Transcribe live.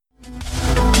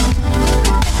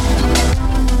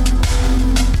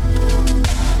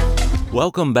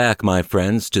Welcome back, my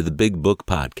friends, to the Big Book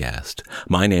Podcast.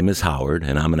 My name is Howard,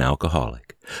 and I'm an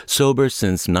alcoholic. Sober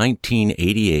since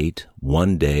 1988,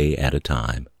 one day at a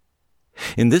time.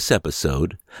 In this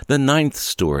episode, the 9th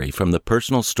story from the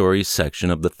personal stories section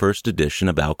of the first edition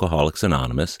of Alcoholics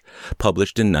Anonymous,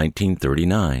 published in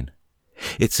 1939.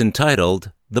 It's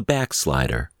entitled The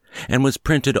Backslider, and was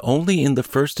printed only in the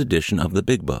first edition of the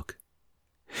Big Book.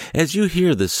 As you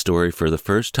hear this story for the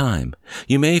first time,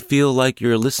 you may feel like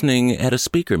you're listening at a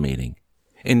speaker meeting.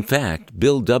 In fact,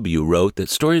 Bill W. wrote that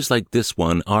stories like this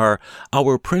one are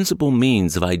our principal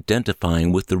means of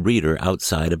identifying with the reader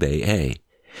outside of AA,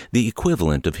 the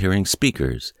equivalent of hearing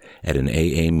speakers at an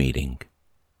AA meeting.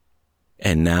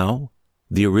 And now,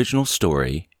 the original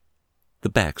story, The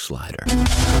Backslider.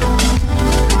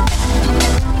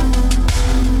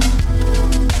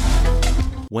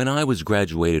 When I was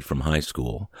graduated from high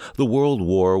school, the World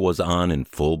War was on in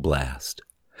full blast.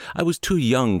 I was too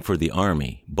young for the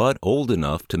Army, but old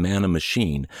enough to man a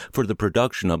machine for the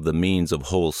production of the means of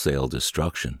wholesale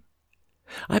destruction.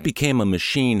 I became a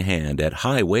machine hand at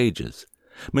high wages.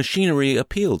 Machinery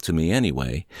appealed to me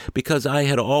anyway, because I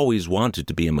had always wanted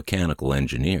to be a mechanical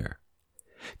engineer.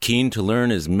 Keen to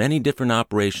learn as many different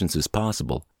operations as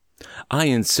possible, I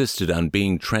insisted on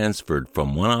being transferred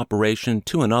from one operation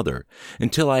to another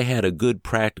until I had a good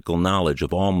practical knowledge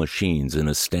of all machines in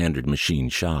a standard machine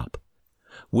shop.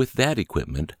 With that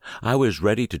equipment, I was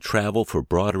ready to travel for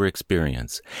broader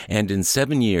experience, and in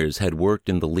 7 years had worked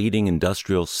in the leading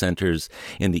industrial centers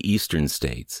in the eastern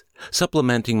states,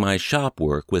 supplementing my shop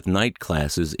work with night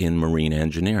classes in marine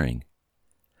engineering.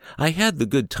 I had the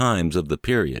good times of the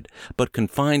period, but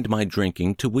confined my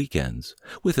drinking to weekends,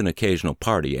 with an occasional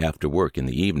party after work in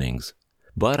the evenings.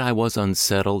 But I was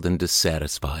unsettled and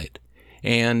dissatisfied,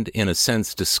 and in a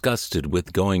sense disgusted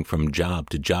with going from job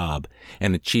to job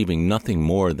and achieving nothing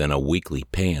more than a weekly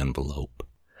pay envelope.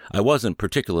 I wasn't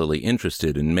particularly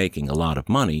interested in making a lot of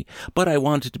money, but I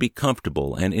wanted to be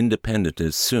comfortable and independent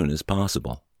as soon as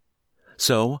possible.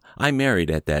 So I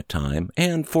married at that time,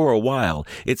 and for a while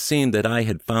it seemed that I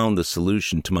had found the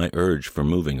solution to my urge for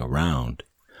moving around.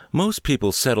 Most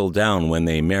people settle down when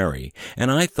they marry, and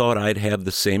I thought I'd have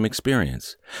the same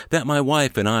experience, that my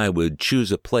wife and I would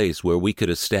choose a place where we could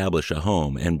establish a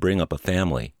home and bring up a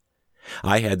family.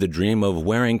 I had the dream of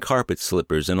wearing carpet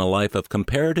slippers in a life of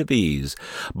comparative ease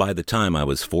by the time I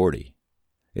was 40.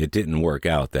 It didn't work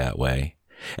out that way.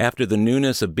 After the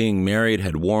newness of being married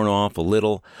had worn off a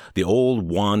little, the old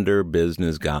wander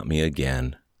business got me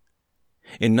again.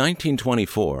 In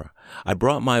 1924, I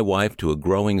brought my wife to a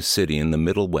growing city in the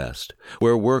Middle West,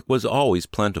 where work was always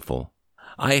plentiful.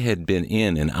 I had been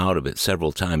in and out of it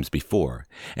several times before,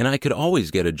 and I could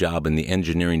always get a job in the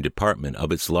engineering department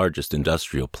of its largest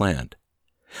industrial plant.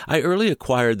 I early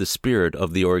acquired the spirit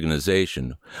of the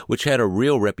organization, which had a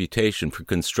real reputation for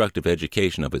constructive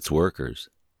education of its workers.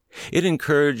 It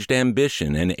encouraged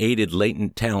ambition and aided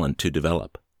latent talent to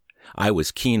develop. I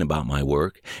was keen about my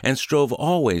work and strove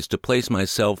always to place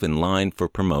myself in line for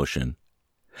promotion.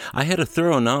 I had a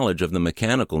thorough knowledge of the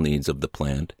mechanical needs of the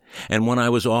plant, and when I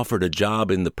was offered a job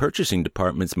in the purchasing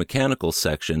department's mechanical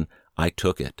section, I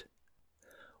took it.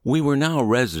 We were now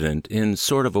resident in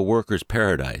sort of a worker's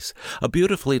paradise, a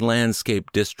beautifully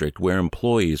landscaped district where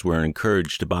employees were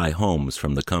encouraged to buy homes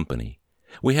from the company.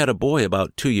 We had a boy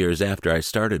about 2 years after I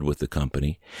started with the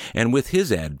company, and with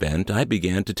his advent I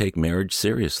began to take marriage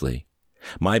seriously.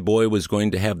 My boy was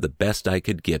going to have the best I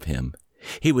could give him.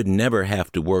 He would never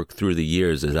have to work through the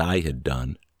years as I had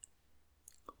done.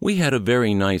 We had a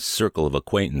very nice circle of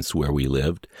acquaintance where we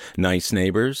lived, nice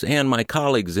neighbors, and my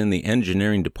colleagues in the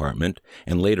engineering department,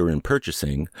 and later in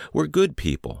purchasing, were good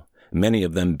people, many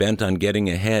of them bent on getting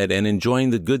ahead and enjoying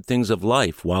the good things of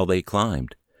life while they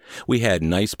climbed. We had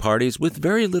nice parties with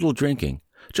very little drinking,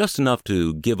 just enough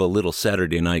to give a little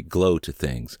Saturday night glow to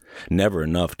things, never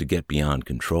enough to get beyond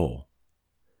control.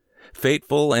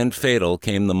 Fateful and fatal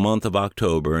came the month of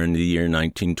October in the year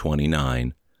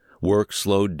 1929. Work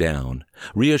slowed down.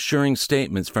 Reassuring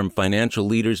statements from financial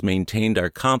leaders maintained our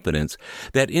confidence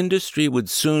that industry would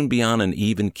soon be on an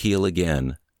even keel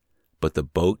again. But the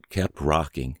boat kept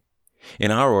rocking.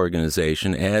 In our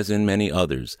organization, as in many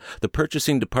others, the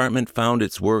purchasing department found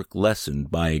its work lessened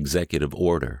by executive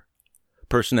order.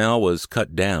 Personnel was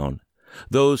cut down.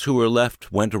 Those who were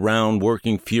left went around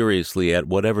working furiously at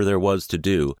whatever there was to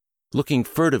do, looking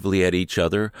furtively at each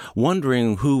other,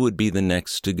 wondering who would be the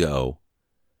next to go.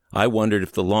 I wondered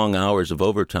if the long hours of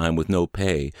overtime with no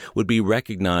pay would be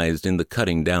recognized in the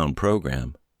cutting down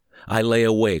program. I lay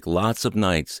awake lots of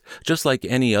nights, just like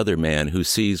any other man who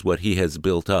sees what he has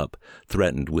built up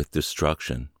threatened with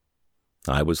destruction.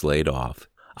 I was laid off.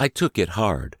 I took it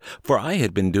hard, for I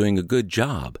had been doing a good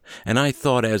job, and I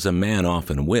thought, as a man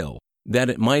often will, that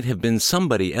it might have been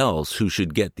somebody else who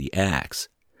should get the axe.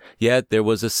 Yet there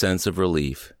was a sense of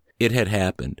relief. It had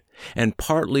happened, and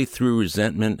partly through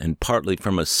resentment and partly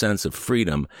from a sense of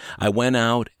freedom, I went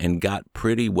out and got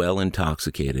pretty well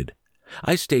intoxicated.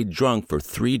 I stayed drunk for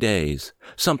 3 days,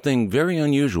 something very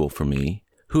unusual for me,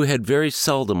 who had very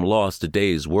seldom lost a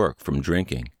day's work from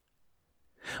drinking.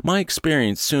 My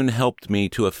experience soon helped me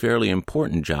to a fairly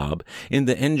important job in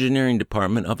the engineering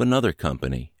department of another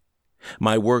company.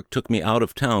 My work took me out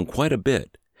of town quite a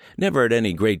bit, never at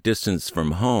any great distance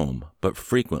from home, but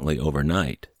frequently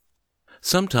overnight.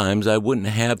 Sometimes I wouldn't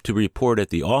have to report at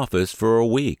the office for a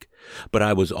week, but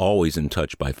I was always in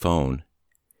touch by phone.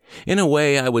 In a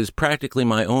way, I was practically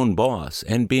my own boss,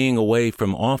 and being away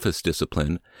from office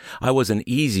discipline, I was an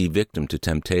easy victim to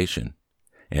temptation.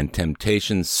 And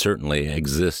temptation certainly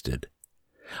existed.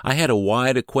 I had a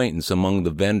wide acquaintance among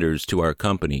the vendors to our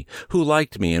company who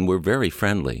liked me and were very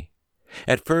friendly.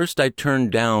 At first I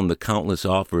turned down the countless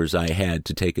offers I had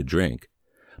to take a drink,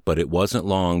 but it wasn't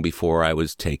long before I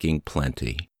was taking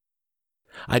plenty.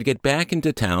 I'd get back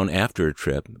into town after a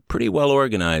trip, pretty well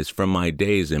organized from my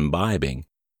days imbibing.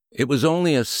 It was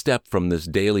only a step from this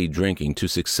daily drinking to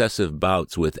successive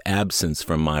bouts with absence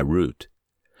from my route.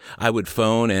 I would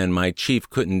phone, and my chief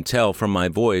couldn't tell from my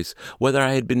voice whether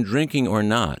I had been drinking or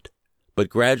not, but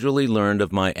gradually learned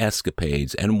of my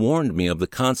escapades and warned me of the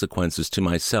consequences to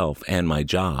myself and my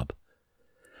job.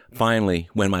 Finally,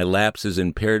 when my lapses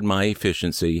impaired my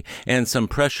efficiency and some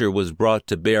pressure was brought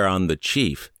to bear on the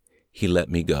chief, he let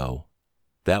me go.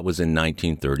 That was in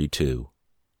 1932.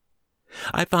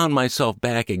 I found myself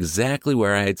back exactly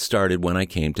where I had started when I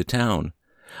came to town.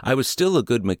 I was still a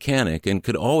good mechanic and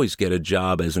could always get a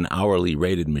job as an hourly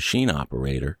rated machine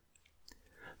operator.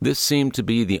 This seemed to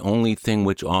be the only thing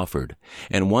which offered,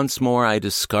 and once more I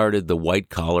discarded the white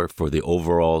collar for the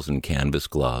overalls and canvas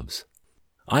gloves.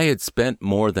 I had spent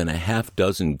more than a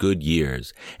half-dozen good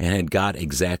years and had got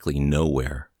exactly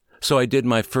nowhere, so I did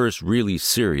my first really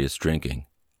serious drinking.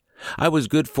 I was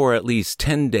good for at least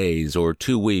 10 days or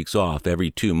 2 weeks off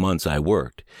every 2 months I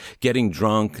worked, getting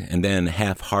drunk and then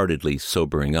half-heartedly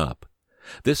sobering up.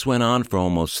 This went on for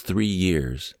almost 3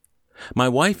 years. My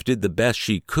wife did the best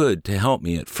she could to help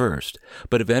me at first,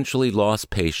 but eventually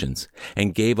lost patience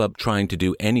and gave up trying to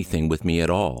do anything with me at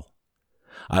all.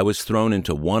 I was thrown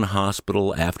into one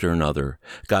hospital after another,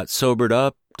 got sobered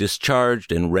up,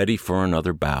 discharged, and ready for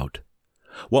another bout.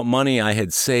 What money I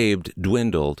had saved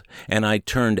dwindled, and I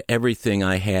turned everything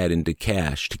I had into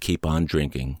cash to keep on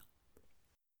drinking.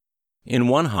 In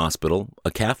one hospital, a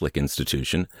Catholic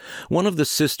institution, one of the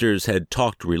sisters had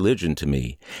talked religion to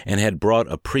me and had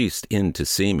brought a priest in to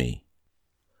see me.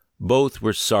 Both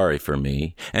were sorry for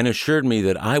me and assured me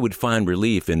that I would find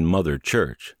relief in Mother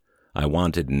Church. I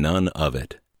wanted none of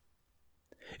it.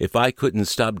 If I couldn't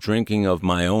stop drinking of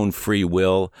my own free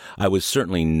will, I was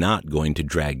certainly not going to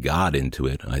drag God into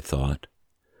it, I thought.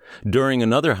 During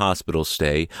another hospital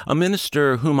stay, a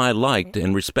minister whom I liked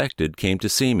and respected came to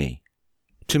see me.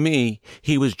 To me,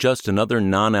 he was just another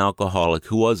non-alcoholic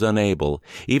who was unable,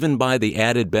 even by the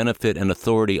added benefit and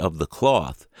authority of the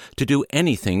cloth, to do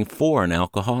anything for an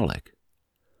alcoholic.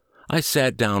 I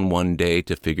sat down one day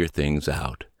to figure things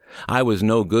out. I was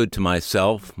no good to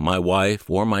myself, my wife,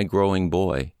 or my growing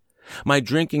boy. My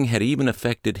drinking had even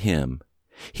affected him.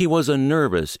 He was a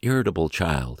nervous, irritable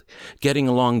child, getting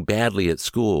along badly at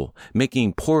school,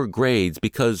 making poor grades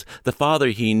because the father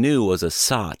he knew was a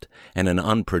sot and an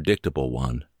unpredictable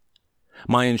one.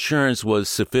 My insurance was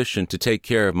sufficient to take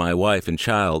care of my wife and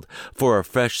child for a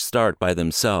fresh start by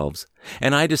themselves,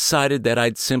 and I decided that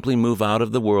I'd simply move out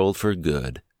of the world for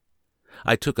good.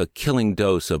 I took a killing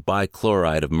dose of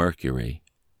bichloride of mercury.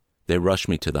 They rushed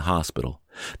me to the hospital.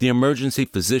 The emergency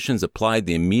physicians applied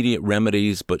the immediate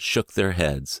remedies but shook their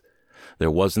heads. There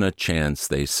wasn't a chance,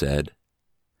 they said.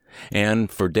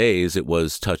 And for days it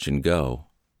was touch and go.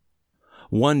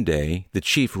 One day, the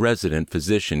chief resident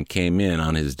physician came in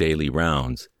on his daily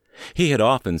rounds. He had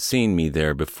often seen me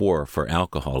there before for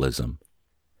alcoholism.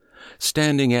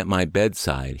 Standing at my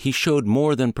bedside, he showed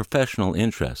more than professional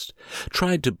interest,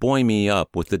 tried to buoy me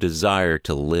up with the desire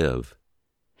to live.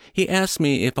 He asked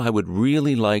me if I would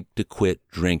really like to quit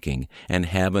drinking and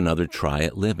have another try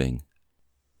at living.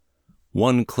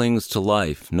 One clings to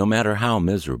life, no matter how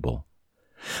miserable.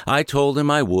 I told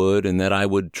him I would and that I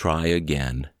would try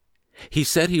again. He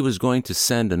said he was going to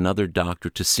send another doctor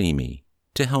to see me,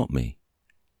 to help me.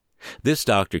 This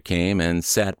doctor came and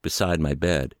sat beside my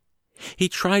bed. He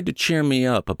tried to cheer me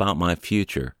up about my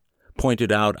future,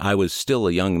 pointed out I was still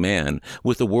a young man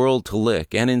with the world to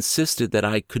lick, and insisted that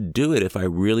I could do it if I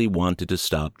really wanted to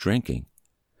stop drinking.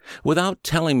 Without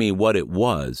telling me what it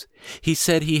was, he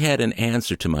said he had an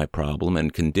answer to my problem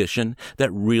and condition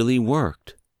that really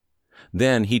worked.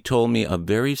 Then he told me a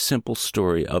very simple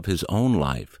story of his own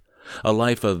life, a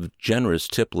life of generous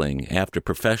tippling after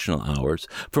professional hours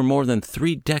for more than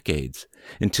 3 decades,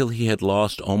 until he had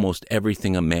lost almost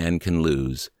everything a man can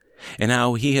lose, and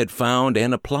how he had found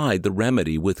and applied the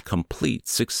remedy with complete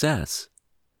success.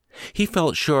 He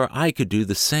felt sure I could do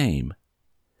the same.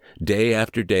 Day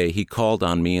after day he called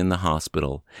on me in the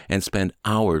hospital and spent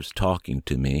hours talking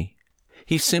to me.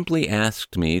 He simply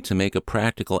asked me to make a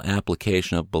practical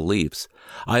application of beliefs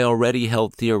I already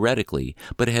held theoretically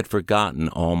but had forgotten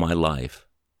all my life.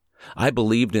 I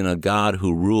believed in a God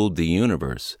who ruled the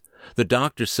universe. The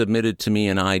doctor submitted to me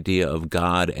an idea of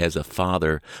God as a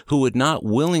father who would not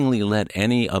willingly let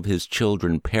any of his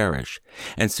children perish,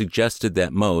 and suggested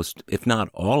that most, if not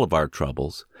all of our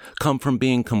troubles, come from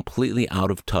being completely out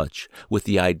of touch with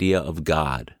the idea of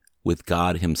God, with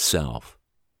God himself.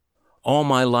 All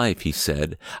my life, he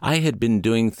said, I had been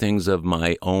doing things of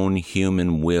my own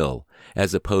human will,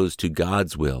 as opposed to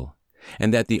God's will,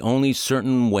 and that the only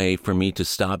certain way for me to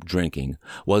stop drinking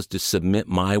was to submit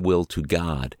my will to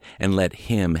God and let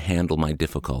him handle my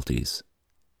difficulties.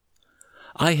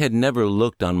 I had never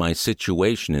looked on my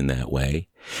situation in that way,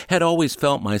 had always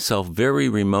felt myself very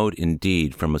remote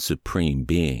indeed from a supreme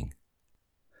being.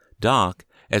 Doc,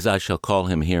 as I shall call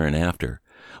him hereinafter,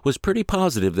 was pretty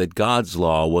positive that God's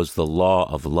law was the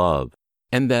law of love,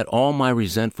 and that all my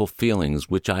resentful feelings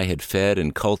which I had fed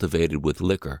and cultivated with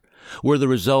liquor were the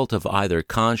result of either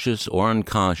conscious or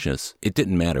unconscious, it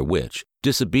didn't matter which,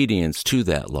 disobedience to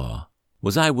that law.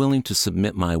 Was I willing to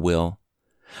submit my will?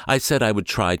 I said I would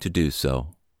try to do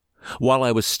so. While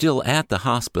I was still at the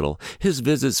hospital, his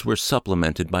visits were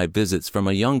supplemented by visits from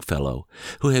a young fellow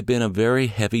who had been a very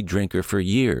heavy drinker for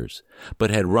years, but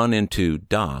had run into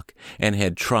Doc and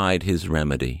had tried his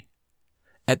remedy.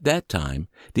 At that time,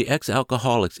 the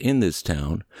ex-alcoholics in this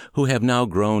town, who have now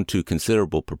grown to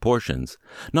considerable proportions,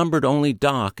 numbered only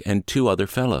Doc and 2 other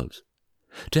fellows.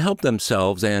 To help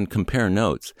themselves and compare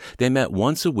notes, they met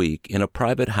once a week in a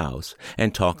private house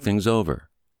and talked things over.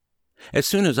 As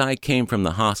soon as I came from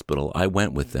the hospital, I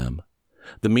went with them.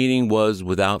 The meeting was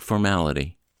without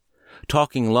formality.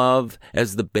 Talking love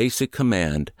as the basic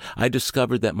command, I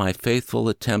discovered that my faithful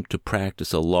attempt to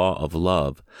practice a law of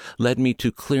love led me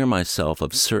to clear myself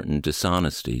of certain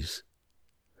dishonesties.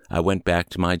 I went back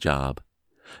to my job.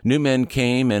 New men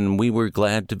came, and we were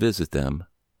glad to visit them.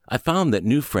 I found that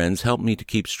new friends helped me to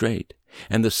keep straight,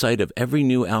 and the sight of every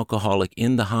new alcoholic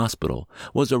in the hospital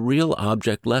was a real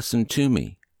object lesson to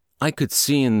me. I could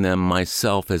see in them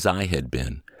myself as I had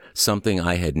been, something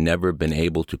I had never been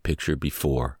able to picture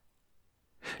before.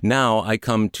 Now I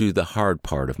come to the hard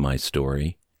part of my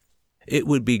story. It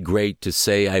would be great to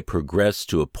say I progressed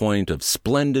to a point of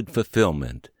splendid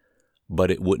fulfillment,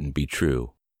 but it wouldn't be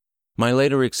true. My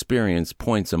later experience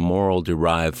points a moral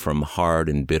derived from hard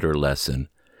and bitter lesson.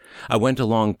 I went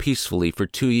along peacefully for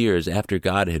 2 years after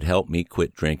God had helped me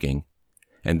quit drinking.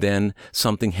 And then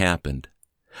something happened.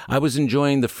 I was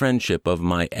enjoying the friendship of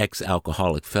my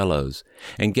ex-alcoholic fellows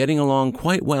and getting along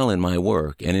quite well in my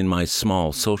work and in my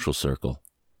small social circle.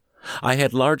 I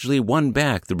had largely won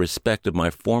back the respect of my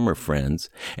former friends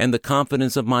and the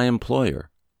confidence of my employer.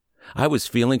 I was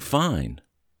feeling fine,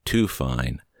 too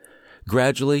fine.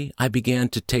 Gradually, I began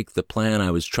to take the plan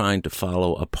I was trying to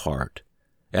follow apart.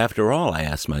 After all, I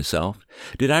asked myself,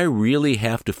 did I really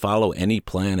have to follow any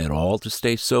plan at all to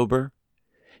stay sober?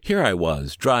 Here I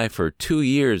was, dry for 2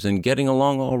 years and getting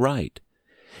along all right.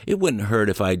 It wouldn't hurt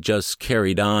if I just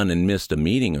carried on and missed a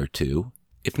meeting or 2.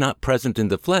 If not present in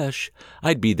the flesh,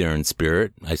 I'd be there in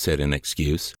spirit, I said in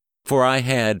excuse, for I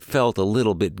had felt a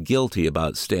little bit guilty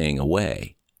about staying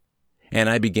away. And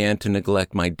I began to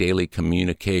neglect my daily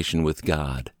communication with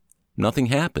God. Nothing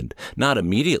happened, not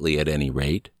immediately at any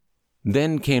rate.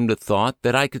 Then came the thought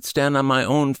that I could stand on my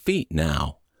own feet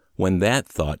now. When that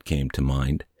thought came to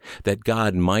mind, that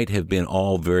God might have been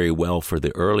all very well for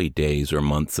the early days or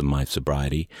months of my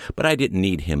sobriety, but I didn't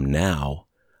need him now,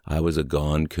 I was a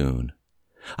gone coon.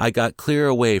 I got clear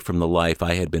away from the life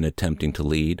I had been attempting to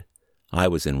lead. I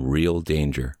was in real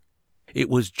danger. It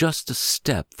was just a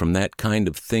step from that kind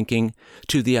of thinking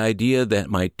to the idea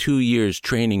that my 2 years'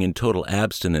 training in total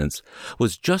abstinence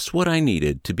was just what I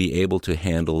needed to be able to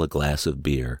handle a glass of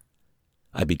beer.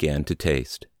 I began to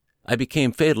taste. I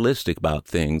became fatalistic about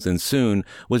things and soon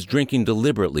was drinking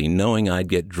deliberately, knowing I'd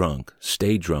get drunk,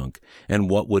 stay drunk, and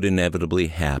what would inevitably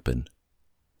happen.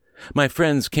 My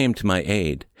friends came to my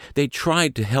aid. They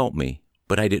tried to help me,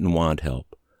 but I didn't want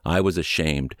help. I was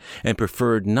ashamed and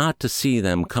preferred not to see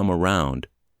them come around.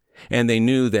 And they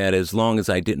knew that as long as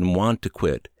I didn't want to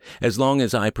quit, as long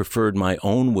as I preferred my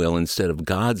own will instead of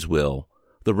God's will,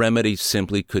 the remedy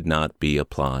simply could not be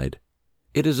applied.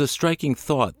 It is a striking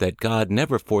thought that God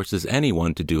never forces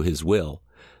anyone to do His will,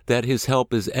 that His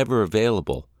help is ever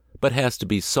available, but has to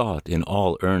be sought in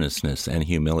all earnestness and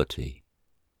humility.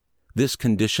 This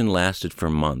condition lasted for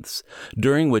months,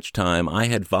 during which time I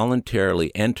had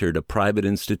voluntarily entered a private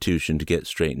institution to get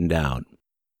straightened out.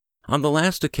 On the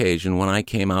last occasion when I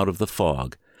came out of the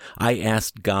fog, I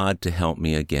asked God to help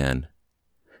me again.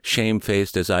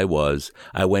 Shamefaced as I was,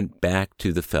 I went back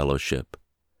to the fellowship.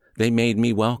 They made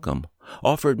me welcome,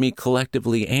 offered me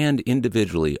collectively and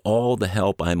individually all the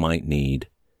help I might need.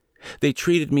 They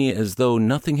treated me as though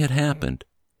nothing had happened.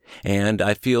 And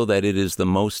I feel that it is the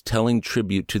most telling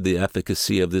tribute to the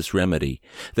efficacy of this remedy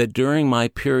that during my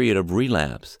period of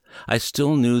relapse, I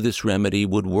still knew this remedy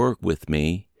would work with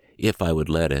me if I would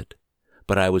let it,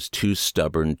 but I was too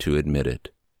stubborn to admit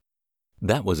it.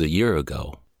 That was a year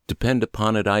ago. Depend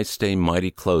upon it, I stay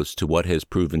mighty close to what has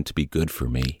proven to be good for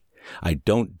me. I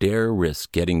don't dare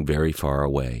risk getting very far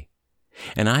away.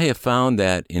 And I have found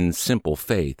that in simple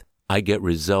faith, I get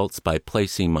results by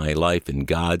placing my life in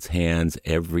God's hands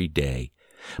every day,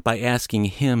 by asking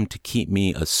Him to keep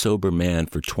me a sober man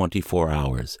for 24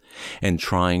 hours and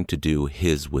trying to do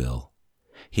His will.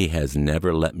 He has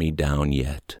never let me down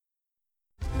yet.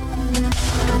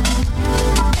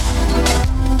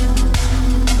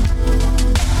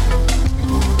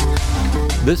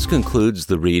 This concludes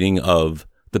the reading of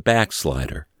The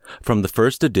Backslider from the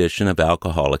first edition of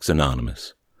Alcoholics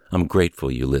Anonymous. I'm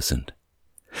grateful you listened.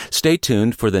 Stay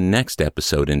tuned for the next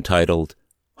episode entitled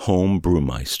Home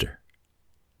Brewmeister.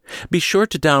 Be sure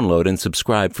to download and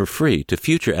subscribe for free to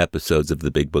future episodes of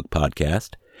the Big Book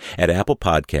Podcast at Apple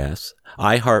Podcasts,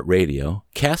 iHeartRadio,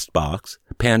 CastBox,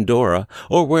 Pandora,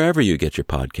 or wherever you get your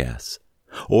podcasts.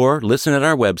 Or listen at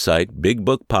our website,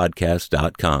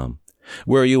 bigbookpodcast.com,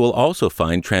 where you will also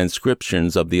find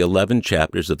transcriptions of the 11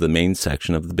 chapters of the main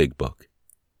section of the Big Book.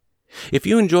 If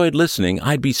you enjoyed listening,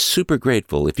 I'd be super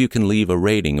grateful if you can leave a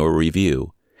rating or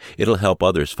review. It'll help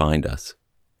others find us.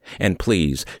 And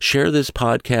please, share this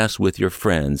podcast with your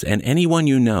friends and anyone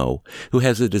you know who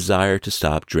has a desire to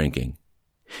stop drinking.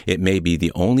 It may be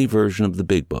the only version of the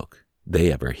Big Book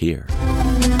they ever hear.